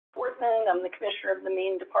Fortman. I'm the Commissioner of the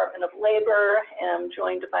Maine Department of Labor, and I'm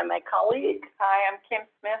joined by my colleague. Hi, I'm Kim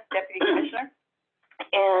Smith, Deputy Commissioner.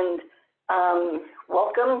 And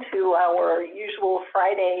welcome to our usual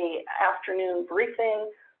Friday afternoon briefing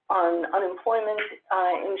on unemployment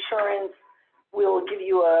insurance. We'll give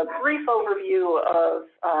you a brief overview of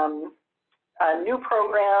a new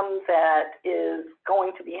program that is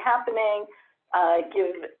going to be happening,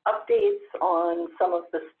 give updates on some of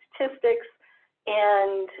the statistics,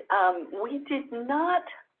 and we did not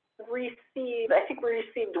receive, I think we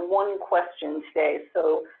received one question today,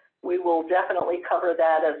 so we will definitely cover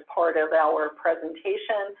that as part of our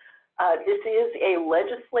presentation. This is a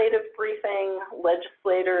legislative briefing.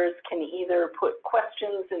 Legislators can either put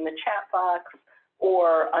questions in the chat box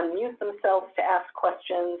or unmute themselves to ask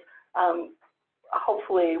questions.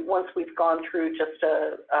 Hopefully, once we've gone through just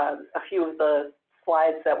a few of the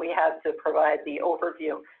slides that we had to provide the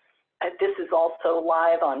overview. This is also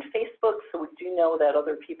live on Facebook, so we do know that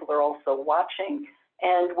other people are also watching.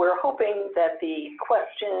 And we're hoping that the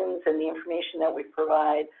questions and the information that we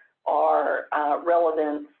provide are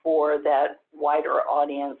relevant for that wider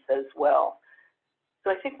audience as well. So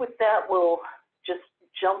I think with that, we'll just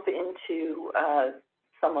jump into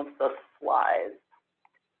some of the slides.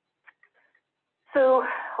 So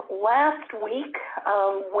last week,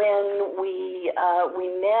 when we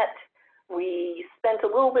met, we spent a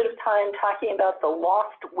little bit of time talking about the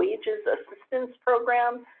Lost Wages Assistance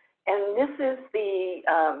Program, and this is the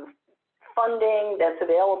funding that's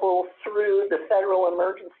available through the Federal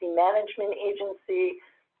Emergency Management Agency.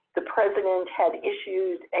 The President had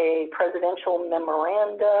issued a presidential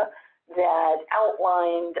memoranda that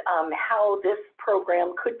outlined how this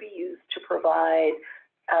program could be used to provide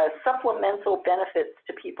supplemental benefits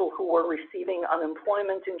to people who were receiving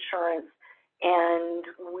unemployment insurance, and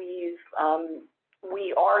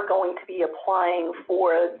we are going to be applying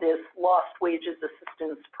for this Lost Wages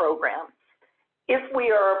Assistance Program. If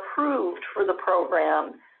we are approved for the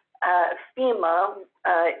program, FEMA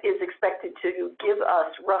is expected to give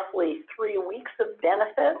us roughly 3 weeks of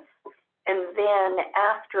benefits, and then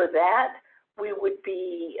after that, we would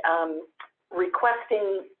be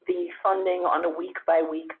requesting the funding on a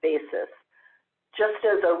week-by-week basis. Just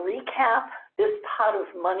as a recap, this pot of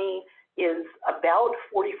money is about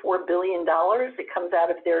 $44 billion. It comes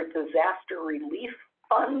out of their disaster relief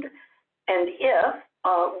fund. And if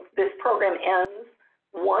this program ends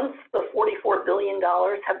once the $44 billion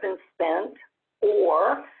have been spent,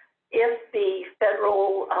 or if the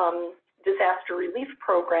federal disaster relief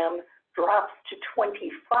program drops to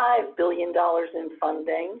 $25 billion in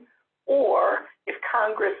funding, or if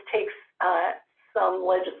Congress takes some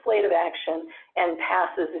legislative action and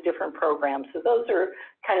passes a different program. So those are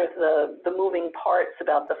kind of the moving parts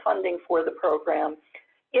about the funding for the program.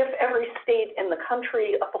 If every state in the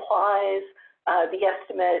country applies, the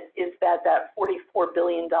estimate is that that $44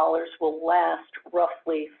 billion will last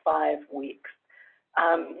roughly 5 weeks.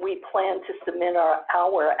 We plan to submit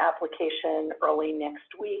our application early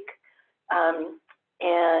next week.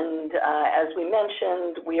 And as we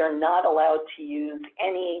mentioned, we are not allowed to use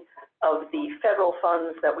any of the federal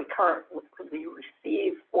funds that we currently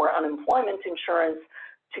receive for unemployment insurance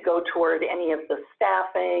to go toward any of the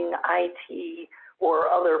staffing, IT, or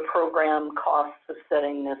other program costs of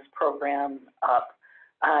setting this program up.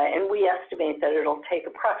 And we estimate that it'll take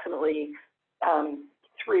approximately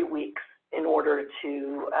 3 weeks in order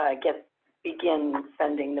to begin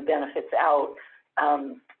sending the benefits out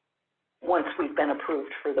once we've been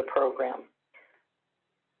approved for the program.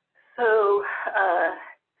 So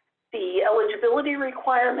the eligibility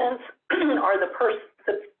requirements are the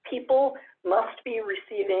people must be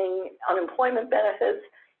receiving unemployment benefits,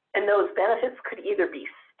 and those benefits could either be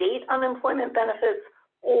state unemployment benefits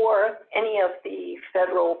or any of the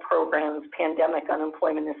federal programs, pandemic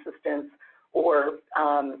unemployment assistance or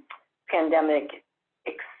pandemic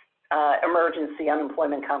emergency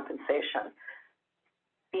unemployment compensation.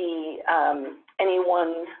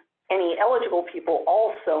 Any eligible people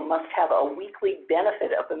also must have a weekly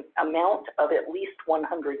benefit of an amount of at least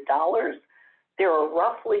 $100. There are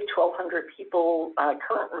roughly 1,200 people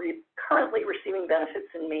currently receiving benefits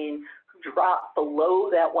in Maine who drop below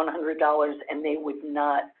that $100, and they would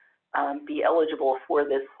not be eligible for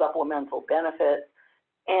this supplemental benefit.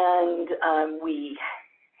 And we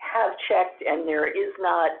have checked, and there is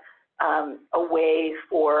not a way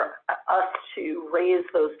for us to raise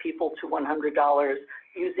those people to $100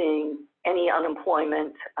 using any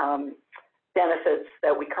unemployment benefits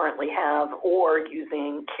that we currently have or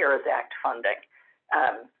using CARES Act funding.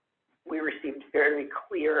 We received very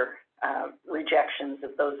clear rejections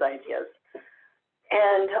of those ideas.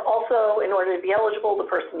 And also, in order to be eligible, the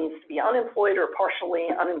person needs to be unemployed or partially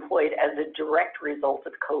unemployed as a direct result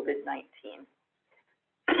of COVID-19.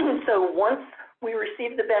 So once we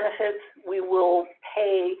receive the benefits, we will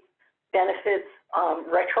pay benefits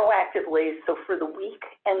retroactively. So for the week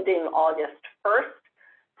ending August 1st,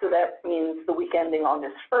 so that means the week ending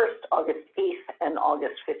August 1st, August 8th, and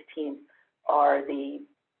August 15th are the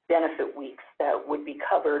benefit weeks that would be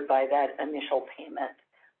covered by that initial payment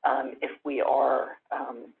if we are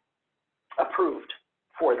approved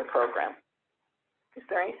for the program. Is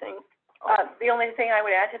there anything? The only thing I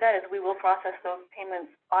would add to that is we will process those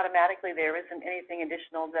payments automatically. There isn't anything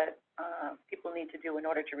additional that people need to do in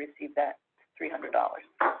order to receive that $300.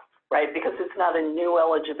 Right, because it's not a new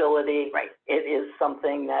eligibility. Right. It is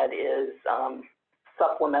something that is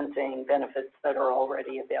supplementing benefits that are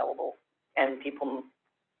already available and people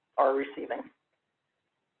are receiving.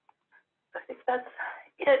 I think that's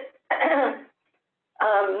it.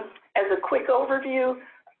 As a quick overview,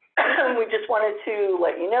 we just wanted to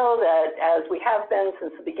let you know that as we have been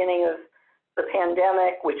since the beginning of the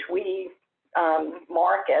pandemic, which we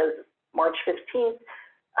mark as March 15th,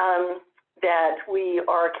 that we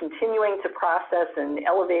are continuing to process an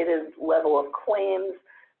elevated level of claims.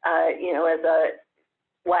 You know, as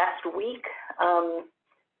a last week,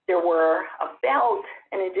 there were about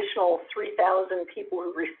an additional 3,000 people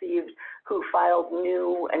who filed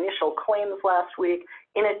new initial claims last week.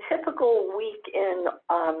 In a typical week in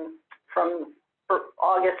from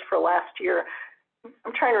August for last year,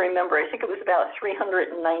 I'm trying to remember, I think it was about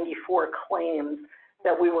 394 claims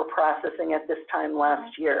that we were processing at this time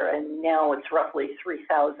last year, and now it's roughly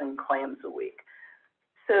 3,000 claims a week.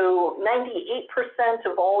 So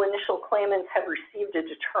 98% of all initial claimants have received a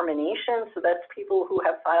determination, so that's people who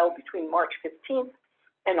have filed between March 15th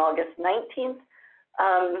and August 19th.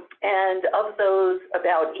 And of those,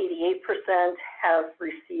 about 88% have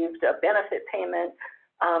received a benefit payment.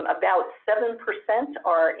 About 7%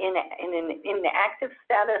 are in an inactive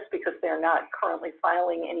status because they're not currently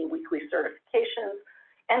filing any weekly certifications,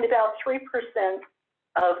 and about 3%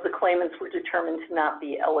 of the claimants were determined to not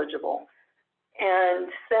be eligible. And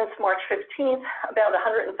since March 15th, about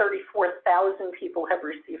 134,000 people have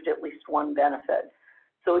received at least one benefit.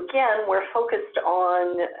 So again, we're focused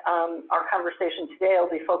on, our conversation today will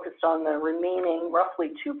be focused on the remaining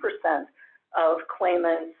roughly 2% of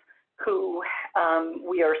claimants who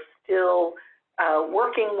we are still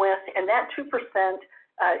working with. And that 2%,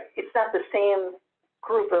 it's not the same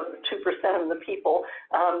group of 2% of the people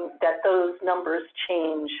that those numbers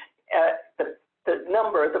change.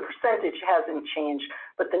 The percentage hasn't changed,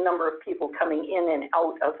 but the number of people coming in and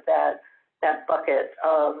out of that bucket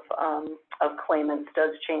of claimants does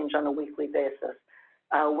change on a weekly basis.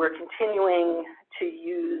 We're continuing to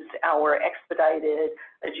use our expedited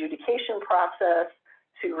adjudication process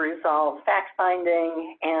to resolve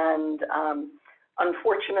fact-finding, and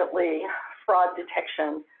unfortunately, fraud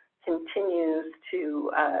detection continues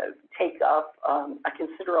to take up a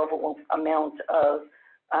considerable amount of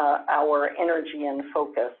our energy and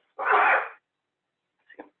focus.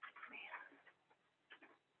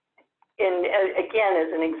 And again,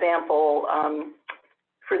 as an example,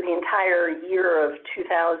 for the entire year of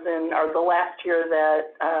 2000, or the last year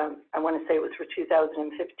that I want to say it was for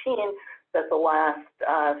 2015, that the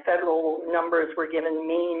last federal numbers were given,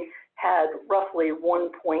 Maine had roughly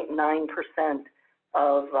 1.9%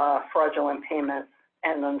 of fraudulent payments.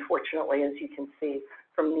 And unfortunately, as you can see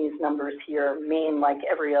from these numbers here, Maine, like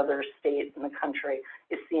every other state in the country,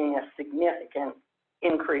 is seeing a significant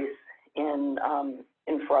increase in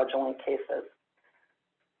fraudulent cases.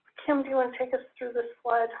 Kim, do you want to take us through this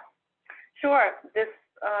slide? Sure. This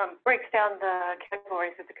breaks down the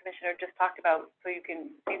categories that the commissioner just talked about, so you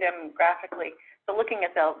can see them graphically. So looking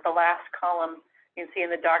at the last column, you can see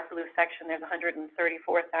in the dark blue section, there's 134,000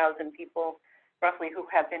 people roughly who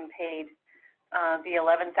have been paid. The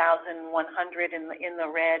 11,100 in the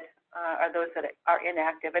red are those that are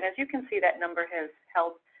inactive. And as you can see, that number has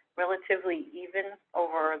held relatively even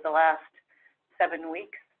over the last 7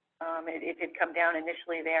 weeks. It did come down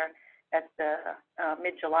initially there at the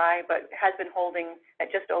mid-July, but has been holding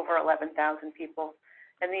at just over 11,000 people.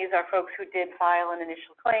 And these are folks who did file an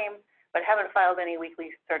initial claim, but haven't filed any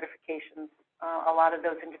weekly certifications. A lot of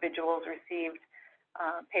those individuals received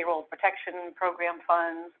payroll protection program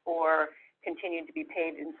funds or continued to be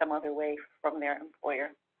paid in some other way from their employer.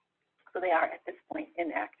 So they are at this point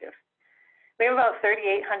inactive. We have about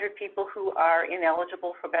 3,800 people who are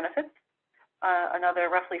ineligible for benefits. Another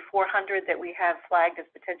roughly 400 that we have flagged as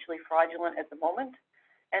potentially fraudulent at the moment.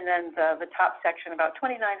 And then the top section, about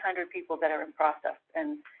 2,900 people that are in process.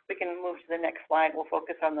 And we can move to the next slide. We'll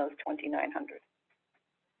focus on those 2,900.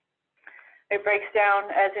 It breaks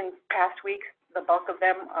down, as in past weeks, the bulk of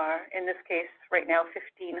them are, in this case, right now,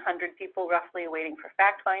 1,500 people roughly waiting for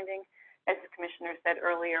fact-finding. As the Commissioner said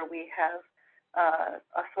earlier, we have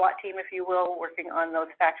a SWAT team, if you will, working on those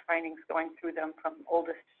fact findings, going through them from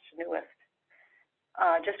oldest to newest.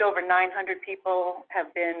 Just over 900 people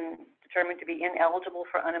have been determined to be ineligible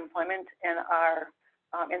for unemployment and are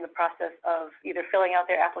in the process of either filling out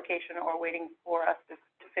their application or waiting for us to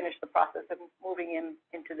finish the process of moving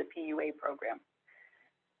into the PUA program.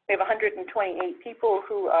 We have 128 people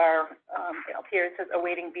who are, up here it says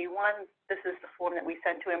awaiting B1. This is the form that we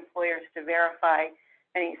send to employers to verify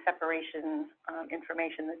any separation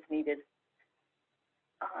information that's needed.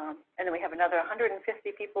 And then we have another 150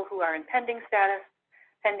 people who are in pending status.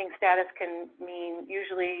 Pending status can mean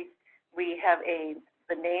usually we have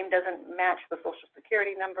the name doesn't match the Social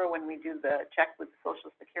Security number when we do the check with the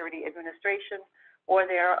Social Security Administration, or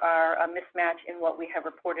there are a mismatch in what we have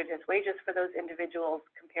reported as wages for those individuals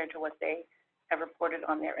compared to what they have reported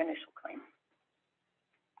on their initial claim.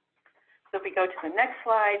 So if we go to the next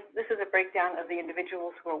slide, this is a breakdown of the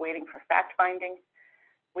individuals who are waiting for fact-finding.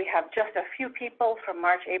 We have just a few people from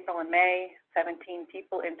March, April, and May, 17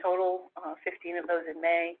 people in total, 15 of those in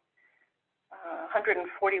May, 141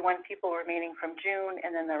 people remaining from June,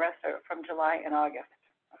 and then the rest are from July and August.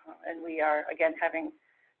 And we are, again, having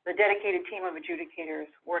the dedicated team of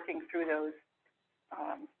adjudicators working through those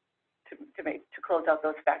to close out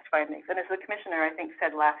those fact findings. And as the Commissioner, I think,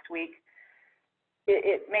 said last week,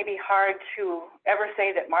 it may be hard to ever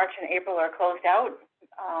say that March and April are closed out.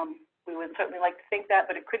 We would certainly like to think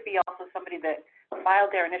that, but it could be also somebody that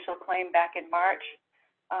filed their initial claim back in March,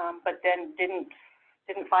 but then didn't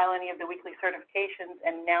file any of the weekly certifications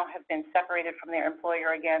and now have been separated from their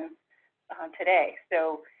employer again today.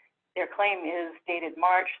 So their claim is dated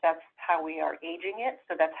March. That's how we are aging it,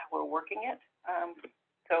 so that's how we're working it.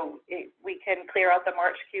 We can clear out the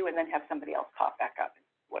March queue and then have somebody else pop back up, is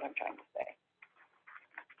what I'm trying to say.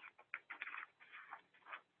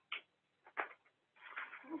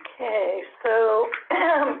 Okay, so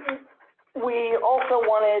we also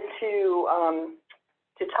wanted to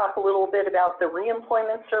talk a little bit about the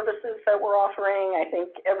reemployment services that we're offering. I think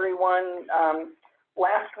everyone,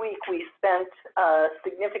 last week we spent a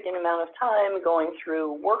significant amount of time going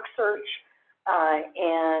through work search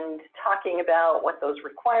and talking about what those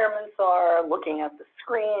requirements are, looking at the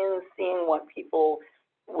screens, seeing what people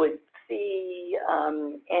would see,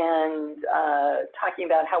 and talking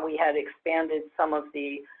about how we had expanded some of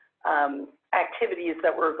the activities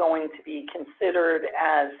that were going to be considered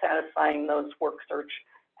as satisfying those work search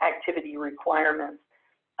activity requirements.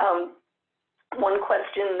 One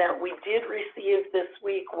question that we did receive this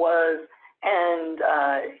week was, and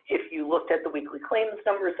if you looked at the weekly claims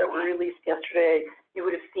numbers that were released yesterday, you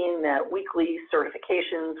would have seen that weekly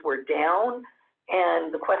certifications were down.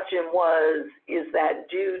 And the question was, is that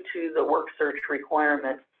due to the work search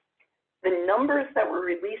requirements? The numbers that were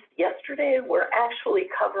released yesterday were actually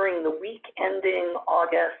covering the week ending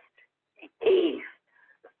August 8th.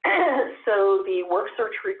 So the work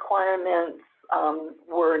search requirements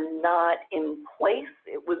were not in place.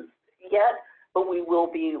 It was yet, but we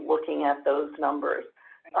will be looking at those numbers.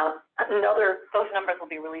 Those numbers will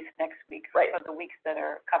be released next week, right, for the weeks that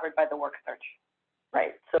are covered by the work search.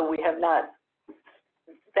 Right. So we have not,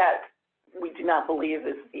 that we do not believe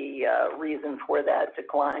is the reason for that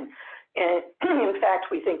decline. And in fact,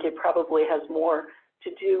 we think it probably has more to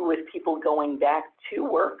do with people going back to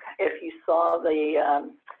work. If you saw the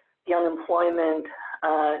unemployment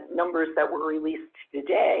numbers that were released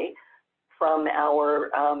today from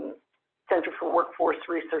our Center for Workforce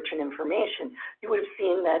Research and Information, you would have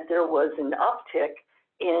seen that there was an uptick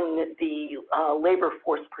in the labor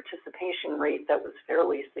force participation rate that was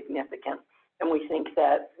fairly significant. And we think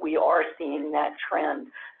that we are seeing that trend.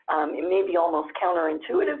 It may be almost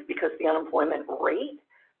counterintuitive because the unemployment rate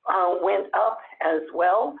went up as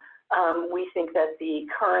well. We think that the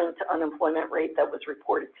current unemployment rate that was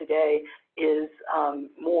reported today is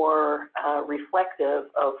more reflective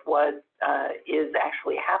of what is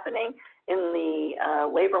actually happening in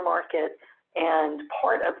the labor market. And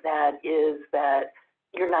part of that is that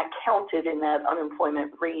you're not counted in that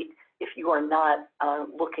unemployment rate if you are not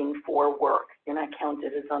looking for work. You're not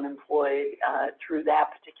counted as unemployed through that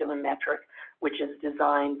particular metric, which is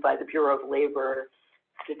designed by the Bureau of Labor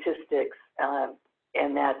Statistics,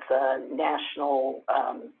 and that's a national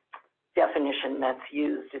definition that's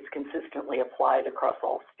used. It's consistently applied across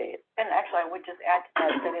all states. And actually, I would just add to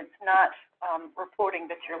that that it's not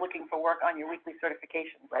reporting that you're looking for work on your weekly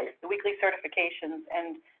certifications. Right. The weekly certifications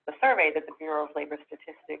and the survey that the Bureau of Labor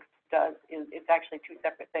Statistics does it's actually two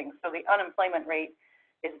separate things. So the unemployment rate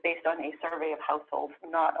is based on a survey of households,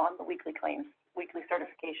 not on the weekly claims, weekly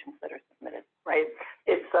certifications that are submitted. Right.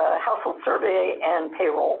 It's a household survey and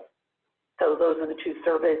payroll. So those are the two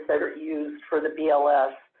surveys that are used for the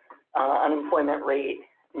BLS unemployment rate,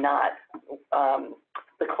 not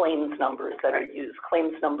the claims numbers that are used.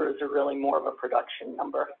 Claims numbers are really more of a production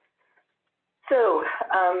number. So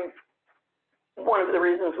one of the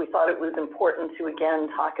reasons we thought it was important to again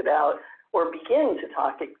talk about or begin to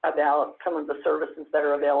talk about some of the services that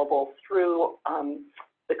are available through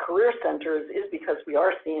the career centers is because we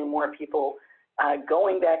are seeing more people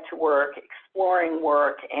going back to work, exploring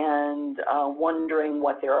work, and wondering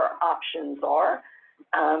what their options are.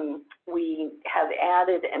 We have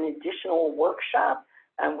added an additional workshop.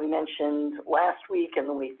 We mentioned last week and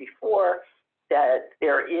the week before that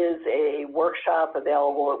there is a workshop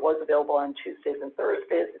available. It was available on Tuesdays and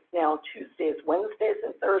Thursdays. It's now Tuesdays, Wednesdays,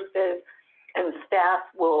 and Thursdays. And staff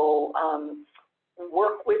will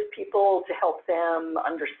work with people to help them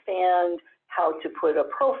understand how to put a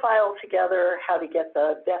profile together, how to get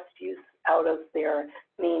the best use out of their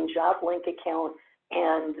Maine JobLink account,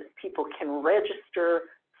 and people can register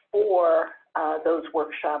for those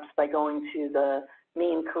workshops by going to the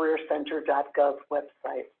mainecareercenter.gov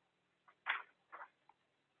website.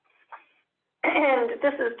 And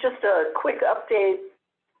this is just a quick update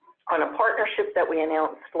on a partnership that we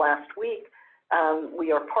announced last week.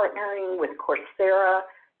 We are partnering with Coursera.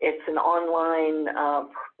 It's an online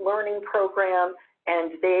learning program,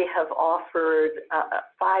 and they have offered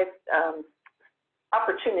 5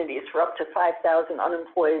 opportunities for up to 5,000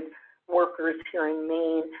 unemployed workers here in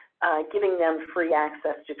Maine, giving them free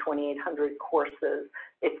access to 2,800 courses.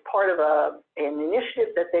 It's part of an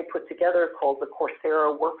initiative that they put together called the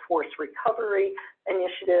Coursera Workforce Recovery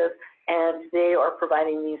Initiative, and they are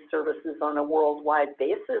providing these services on a worldwide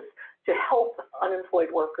basis to help unemployed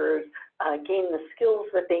workers gain the skills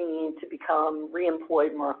that they need to become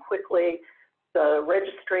reemployed more quickly. The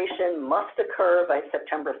registration must occur by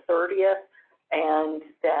September 30th, and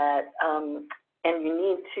that and you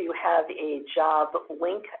need to have a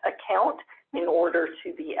JobLink account in order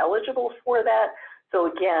to be eligible for that. So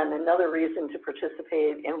again, another reason to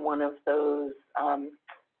participate in one of those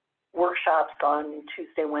workshops on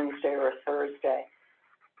Tuesday, Wednesday, or Thursday.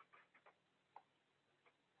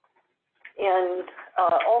 And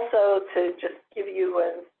also to just give you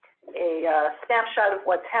a snapshot of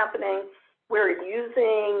what's happening, we're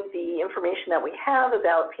using the information that we have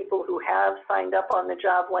about people who have signed up on the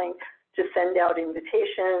JobLink to send out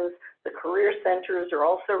invitations. The career centers are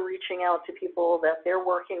also reaching out to people that they're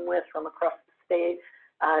working with from across the state.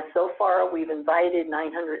 So far, we've invited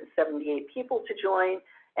 978 people to join,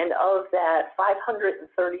 and of that,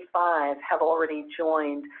 535 have already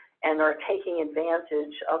joined and are taking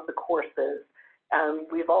advantage of the courses.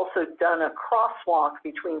 We've also done a crosswalk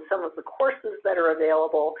between some of the courses that are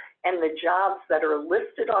available and the jobs that are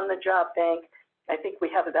listed on the job bank. I think we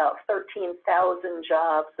have about 13,000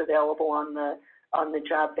 jobs available on the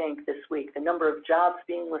job bank this week. The number of jobs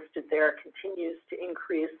being listed there continues to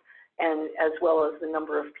increase, and as well as the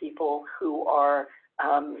number of people who are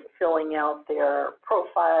filling out their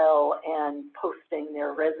profile and posting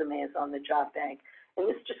their resumes on the job bank. And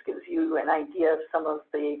this just gives you an idea of some of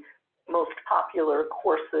the most popular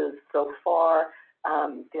courses so far.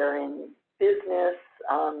 They're in business,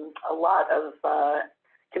 a lot of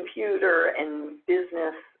computer and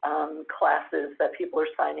business classes that people are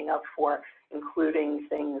signing up for, including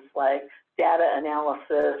things like data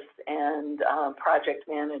analysis and project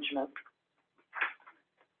management.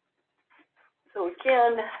 So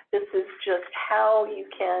again, this is just how you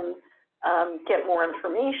can get more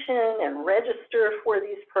information and register for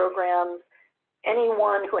these programs.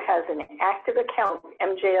 Anyone who has an active account,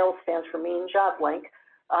 MJL stands for Maine JobLink,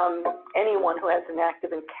 anyone who has an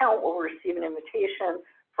active account will receive an invitation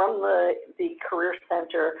from the Career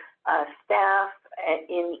Center. Staff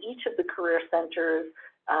in each of the Career Centers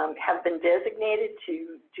have been designated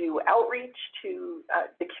to do outreach to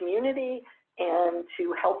the community and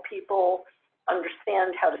to help people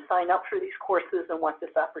understand how to sign up for these courses and what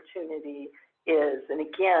this opportunity is. And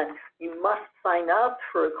again, you must sign up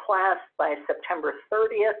for a class by September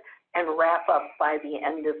 30th and wrap up by the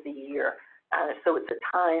end of the year. So it's a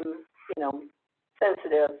time,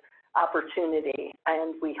 sensitive opportunity,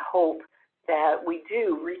 and we hope that we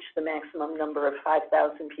do reach the maximum number of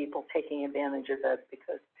 5,000 people taking advantage of it,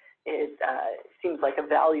 because it seems like a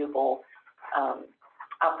valuable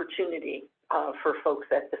opportunity for folks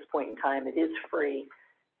at this point in time. It is free,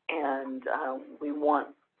 and we want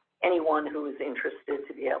anyone who is interested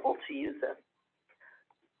to be able to use it.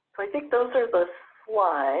 So I think those are the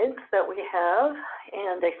slides that we have,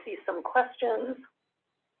 and I see some questions.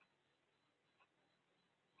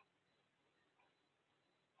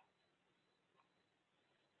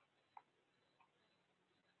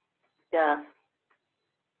 Yeah.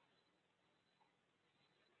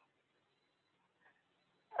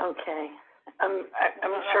 Okay. I'm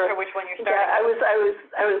not sure. sure which one you're starting. Yeah, I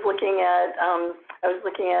was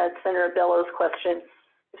looking at Senator Bello's question.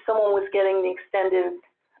 If someone was getting the extended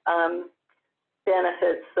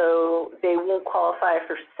benefits, so they won't qualify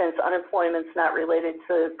for, since unemployment's not related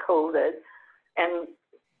to COVID, and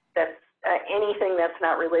that's anything that's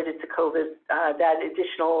not related to COVID, that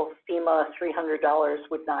additional FEMA $300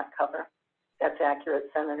 would not cover. That's accurate,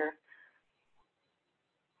 Senator.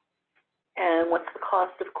 And what's the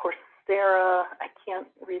cost of Coursera? I can't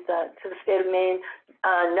read that. To the state of Maine,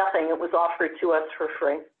 nothing. It was offered to us for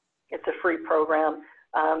free. It's a free program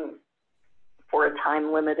for a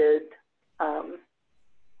time-limited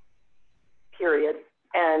period,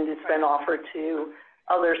 and it's been offered to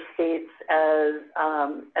other states as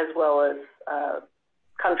well as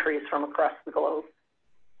countries from across the globe.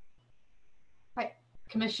 Hi,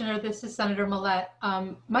 Commissioner. This is Senator Millett.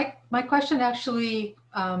 My question actually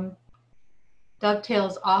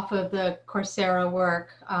dovetails off of the Coursera work.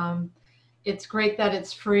 It's great that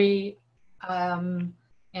it's free and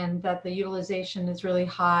that the utilization is really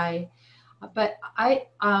high. But I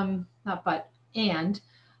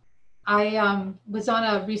was on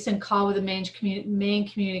a recent call with the Maine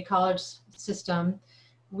Community College system.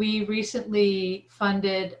 We recently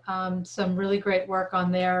funded some really great work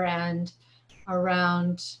on their end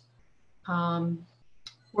around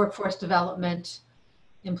workforce development,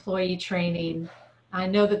 employee training. I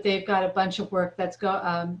know that they've got a bunch of work that's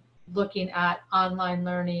looking at online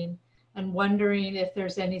learning, and wondering if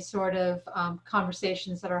there's any sort of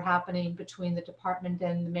conversations that are happening between the department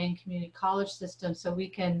and the Maine Community College system, so we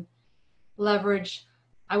can leverage,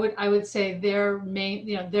 I would say, their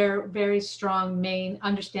their very strong Maine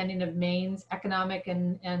understanding of Maine's economic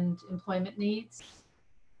and employment needs.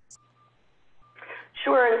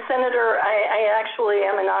 Sure, and Senator, I actually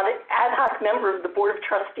am an ad hoc member of the Board of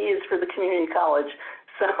Trustees for the community college.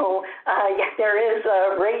 So yeah, there is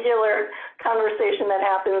a regular conversation that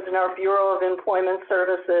happens in our Bureau of Employment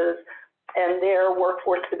Services, and their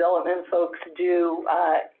workforce development folks do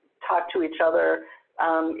talk to each other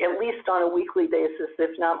at least on a weekly basis,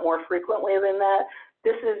 if not more frequently than that.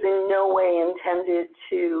 This is in no way intended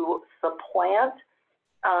to supplant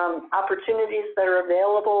opportunities that are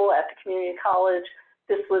available at the community college.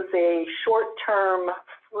 This was a short-term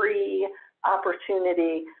free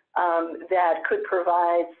opportunity that could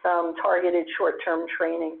provide some targeted short-term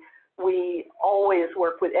training. We always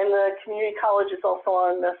work with, and the community college is also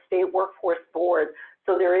on the state workforce board,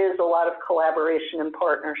 so there is a lot of collaboration and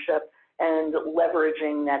partnership and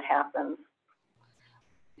leveraging that happens.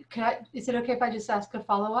 Is it okay if I just ask a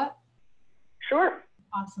follow-up? Sure.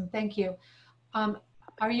 Awesome, thank you.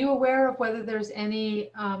 Are you aware of whether there's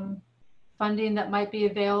any funding that might be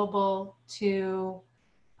available to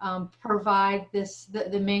provide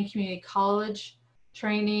the Maine Community College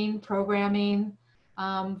training, programming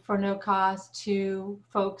for no cost to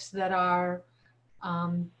folks that are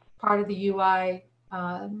part of the UI,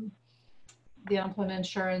 the unemployment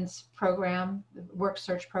insurance program, the work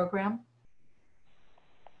search program?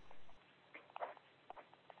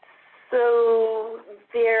 So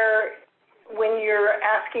when you're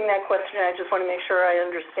asking that question, I just want to make sure I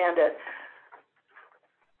understand it.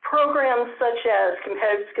 Programs such as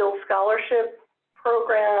Competitive Skills Scholarship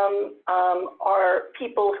Program are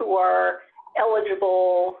people who are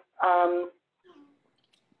eligible.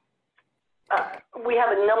 We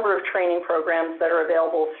have a number of training programs that are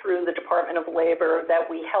available through the Department of Labor that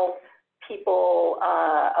we help people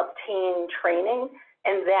obtain training,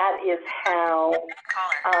 and that is how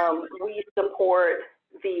we support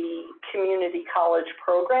the community college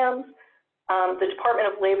programs. The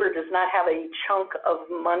Department of Labor does not have a chunk of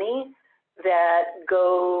money that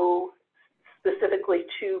go specifically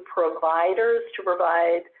to providers to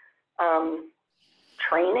provide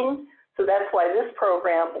training. So that's why this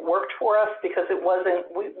program worked for us, because it wasn't,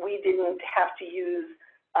 we didn't have to use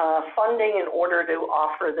funding in order to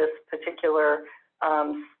offer this particular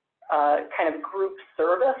kind of group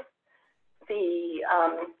service.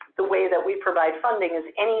 The way that we provide funding is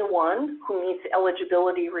anyone who meets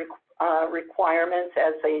eligibility requirements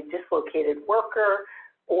as a dislocated worker,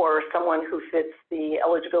 or someone who fits the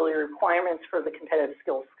eligibility requirements for the Competitive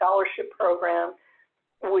Skills Scholarship Program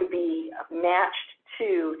would be matched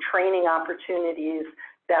to training opportunities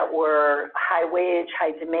that were high wage,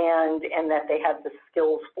 high demand, and that they had the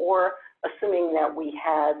skills for, assuming that we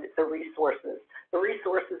had the resources. The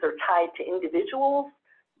resources are tied to individuals,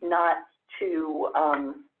 not to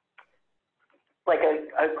like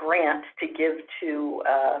a grant to give to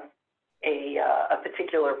a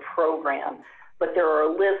particular program. but there are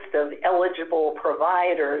a list of eligible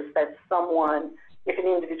providers that someone, if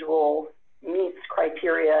an individual meets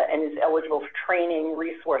criteria and is eligible for training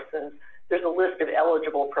resources, there's a list of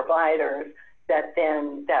eligible providers that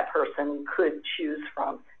then that person could choose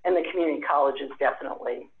from. And the community college is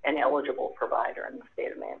definitely an eligible provider in the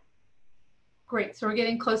state of Maine. Great. So we're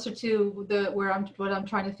getting closer to what I'm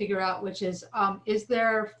trying to figure out, which is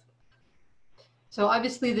there, so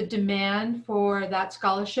obviously the demand for that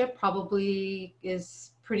scholarship probably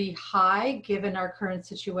is pretty high given our current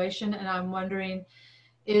situation. And I'm wondering,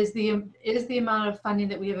 is the amount of funding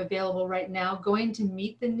that we have available right now going to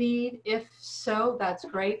meet the need? If so, that's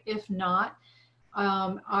great. If not,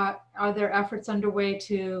 are there efforts underway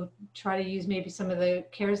to try to use maybe some of the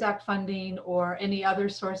CARES Act funding or any other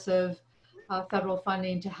source of federal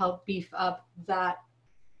funding to help beef up that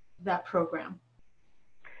program?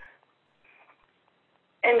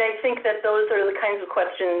 And I think that those are the kinds of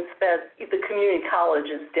questions that the community college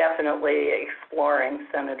is definitely exploring,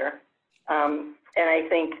 Senator. And I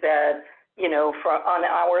think that, you know, on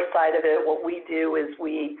our side of it, what we do is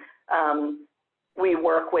we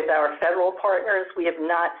work with our federal partners. We have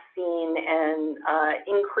not seen an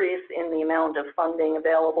increase in the amount of funding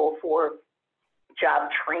available for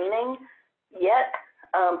job training yet,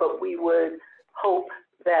 but we would hope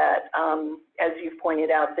that, as you've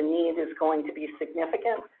pointed out, the need is going to be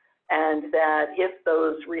significant, and that if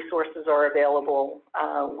those resources are available,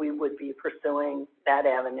 we would be pursuing that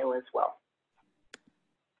avenue as well.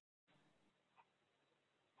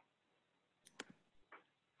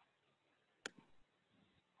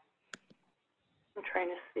 I'm trying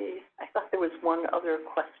to see. I thought there was one other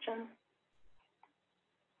question.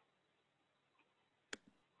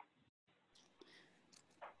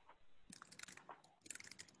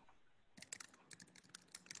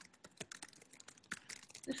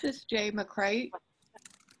 This is Jay McCray.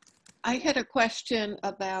 I had a question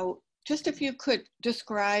about, just if you could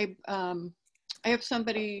describe, I have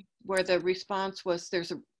somebody where the response was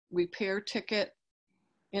there's a repair ticket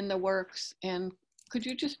in the works, and could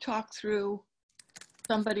you just talk through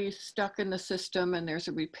somebody's stuck in the system and there's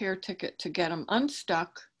a repair ticket to get them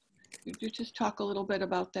unstuck? Could you just talk a little bit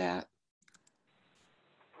about that?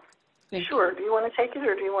 Sure. Do you want to take it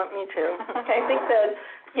or do you want me to? I think that,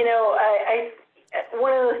 you know,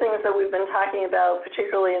 one of the things that we've been talking about,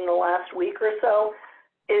 particularly in the last week or so,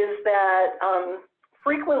 is that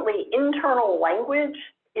frequently internal language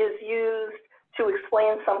is used to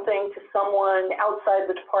explain something to someone outside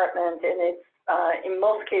the department, and it's in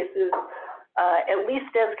most cases at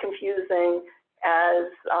least as confusing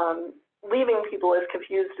as leaving people as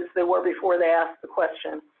confused as they were before they asked the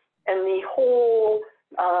question. And the whole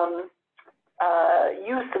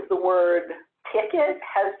use of the word ticket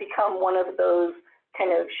has become one of those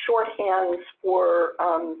kind of shorthands for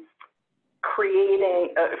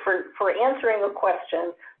creating, for answering a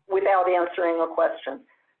question without answering a question.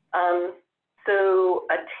 So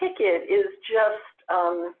a ticket is just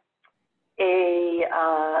a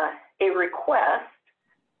request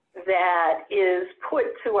that is put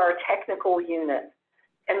to our technical unit.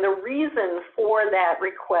 And the reason for that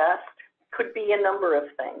request could be a number of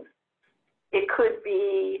things. It could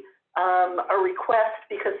be a request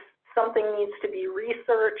because something needs to be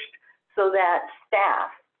researched so that staff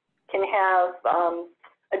can have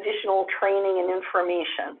additional training and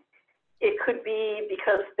information. It could be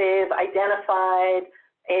because they've identified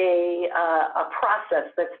a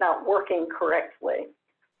process that's not working correctly.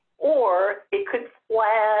 Or it could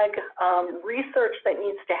flag research that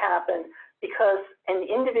needs to happen because an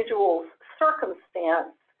individual's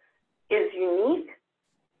circumstance is unique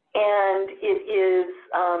and it is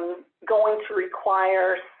going to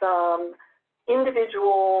require some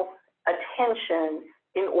individual attention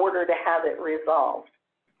in order to have it resolved.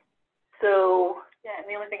 So, yeah, and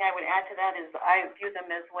the only thing I would add to that is I view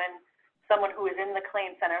them as when someone who is in the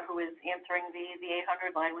claim center who is answering the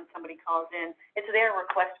 800 line when somebody calls in, it's their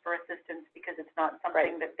request for assistance because it's not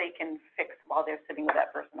something that they can fix while they're sitting with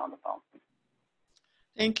that person on the phone.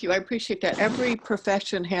 Thank you. I appreciate that. Every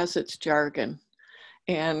profession has its jargon.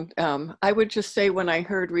 And I would just say when I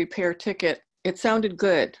heard repair ticket, it sounded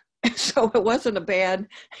good. So it wasn't a bad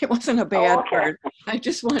word. I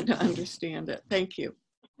just wanted to understand it. Thank you.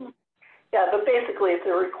 Yeah, but basically it's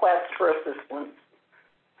a request for assistance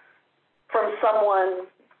from someone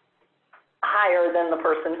higher than the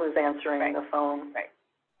person who's answering the phone. Right.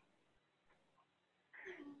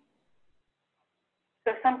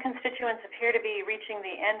 So some constituents appear to be reaching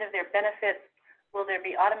the end of their benefits. Will there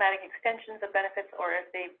be automatic extensions of benefits, or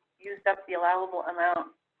if they've used up the allowable amount,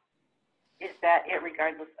 is that it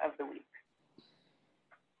regardless of the week?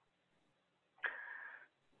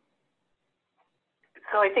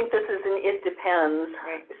 So I think this is an it depends.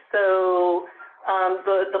 Right. So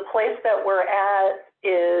the place that we're at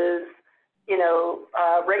is, you know,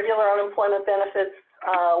 regular unemployment benefits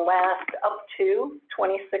last up to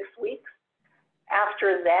 26 weeks.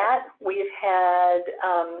 After that, we've had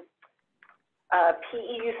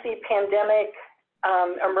PEUC pandemic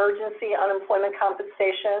emergency unemployment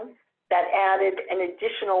compensation that added an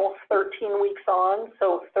additional 13 weeks on,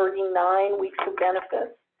 so 39 weeks of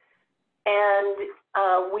benefits. And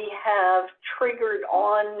we have triggered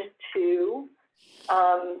on to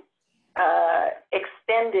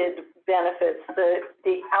extended benefits.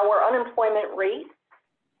 Our unemployment rate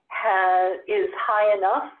is high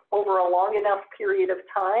enough over a long enough period of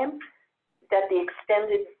time that the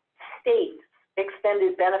state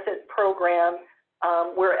extended benefit program,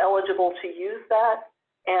 we're eligible to use that,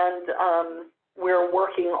 and we're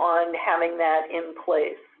working on having that in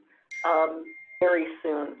place very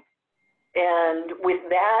soon. And with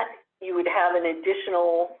that, you would have an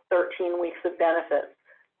additional 13 weeks of benefits.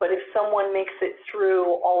 But if someone makes it through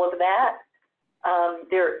all of that,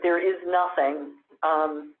 there is nothing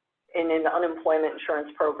in an unemployment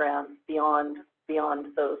insurance program beyond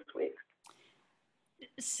those weeks.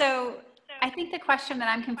 So I think the question that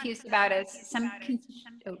I'm confused about is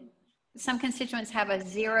some constituents have a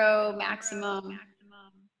zero maximum,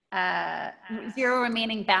 zero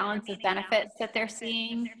remaining balance of benefits that they're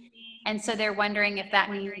seeing. And so they're wondering if that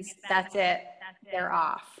means that's it, they're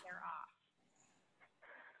off.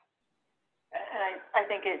 And I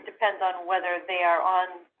think it depends on whether they are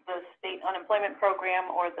on the state unemployment program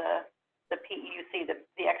or the PEUC,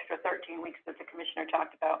 the extra 13 weeks that the commissioner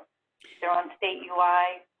talked about. If they're on state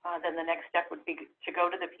UI, then the next step would be to go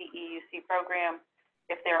to the PEUC program.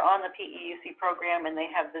 If they're on the PEUC program and they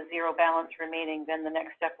have the zero balance remaining, then the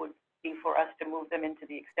next step would be for us to move them into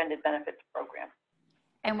the extended benefits program.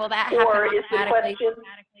 And will that happen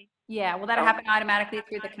automatically? Yeah, will that Oh. happen automatically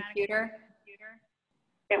through the computer?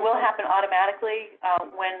 It will happen automatically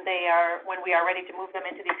when we are ready to move them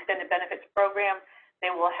into the extended benefits program.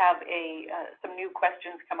 They will have some new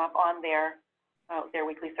questions come up on their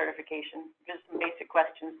weekly certification, just some basic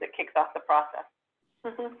questions that kicks off the process.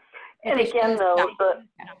 Mm-hmm. And again, though,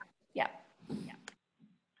 yeah.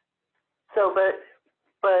 So, but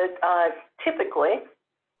typically,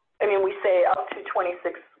 I mean, we say up to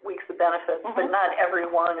 26 weeks of benefits, but not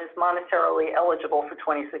everyone is monetarily eligible for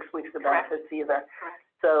 26 weeks of benefits either. Correct.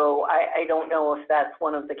 So I don't know if that's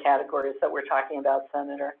one of the categories that we're talking about,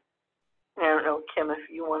 Senator. I don't know, Kim, if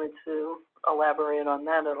you wanted to elaborate on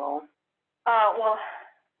that at all. Well,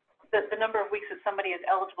 the number of weeks that somebody is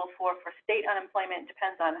eligible for state unemployment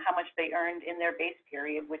depends on how much they earned in their base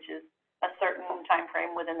period, which is a certain time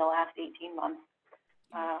frame within the last 18 months.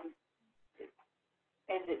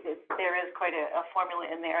 And there is quite a formula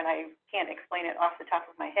in there, and I can't explain it off the top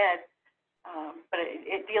of my head, but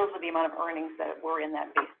it deals with the amount of earnings that were in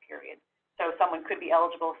that base period. So someone could be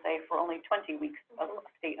eligible, say, for only 20 weeks of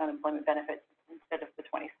state unemployment benefits instead of the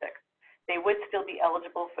 26. They would still be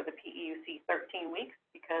eligible for the PEUC 13 weeks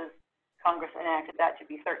because Congress enacted that to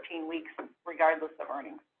be 13 weeks regardless of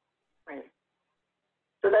earnings. Right.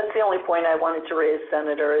 So that's the only point I wanted to raise,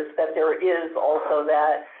 Senator, is that there is also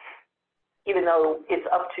that, even though it's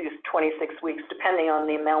up to 26 weeks, depending on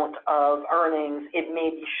the amount of earnings, it may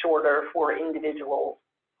be shorter for individuals.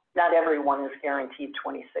 Not everyone is guaranteed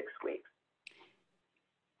 26 weeks.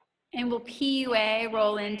 And will PUA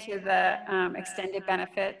roll into the extended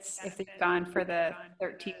benefits if they've gone for the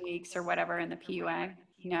 13 weeks or whatever in the PUA?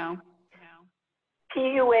 No.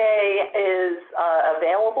 PUA is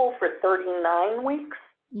available for 39 weeks,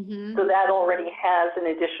 so that already has an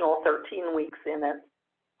additional 13 weeks in it.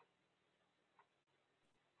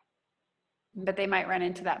 But they might run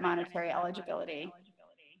into that monetary eligibility.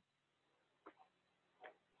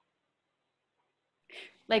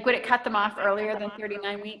 Like, would it cut them off earlier than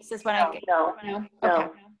 39 weeks is what I get? No.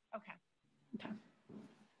 Okay.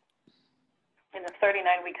 And the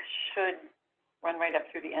 39 weeks should run right up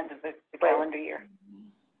through the end of the calendar year.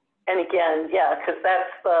 And again, yeah, because that's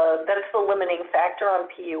the limiting factor on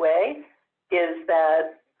PUA, is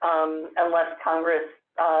that unless Congress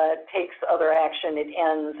takes other action, it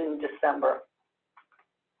ends in December.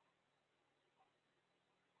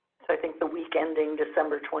 So I think the week ending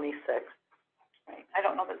December 26th. Right. I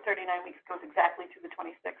don't know that 39 weeks goes exactly to the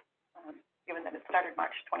 26th, given that it started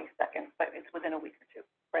March 22nd, but it's within a week or two.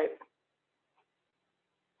 Right.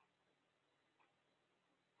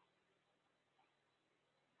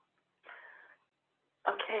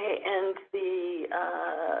 Okay, and the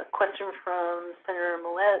question from Senator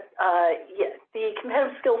Millett, yeah, the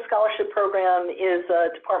Competitive Skills Scholarship Program is a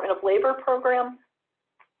Department of Labor program.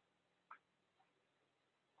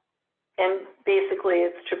 And basically,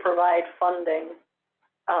 it's to provide funding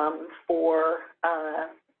for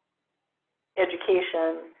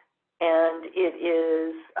education, and it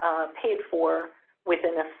is paid for with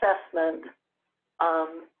an assessment.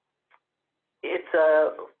 It's a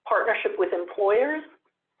partnership with employers,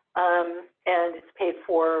 and it's paid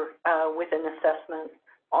for with an assessment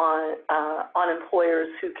on employers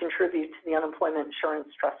who contribute to the Unemployment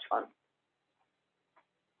Insurance Trust Fund.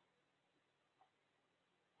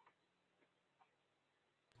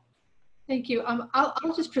 Thank you.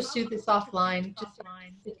 I'll just pursue this offline just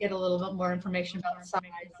to get a little bit more information about size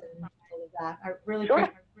and all of that. I really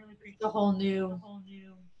appreciate the whole new.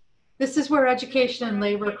 This is where education and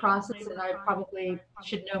labor crosses, and I probably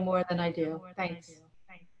should know more than I do. Thanks.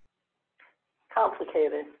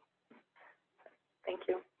 Complicated. Thank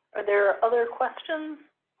you. Are there other questions?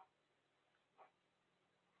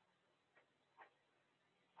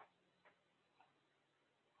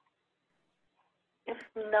 If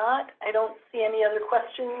not, I don't see any other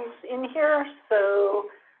questions in here. So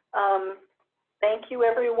thank you,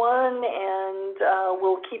 everyone, and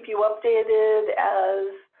we'll keep you updated as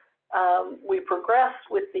we progress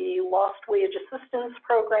with the Lost Wage Assistance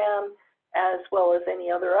Program, as well as any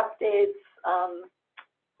other updates.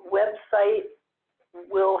 Website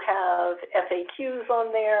will have FAQs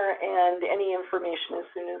on there and any information as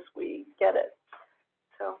soon as we get it.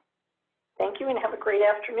 So thank you and have a great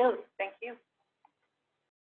afternoon. Thank you.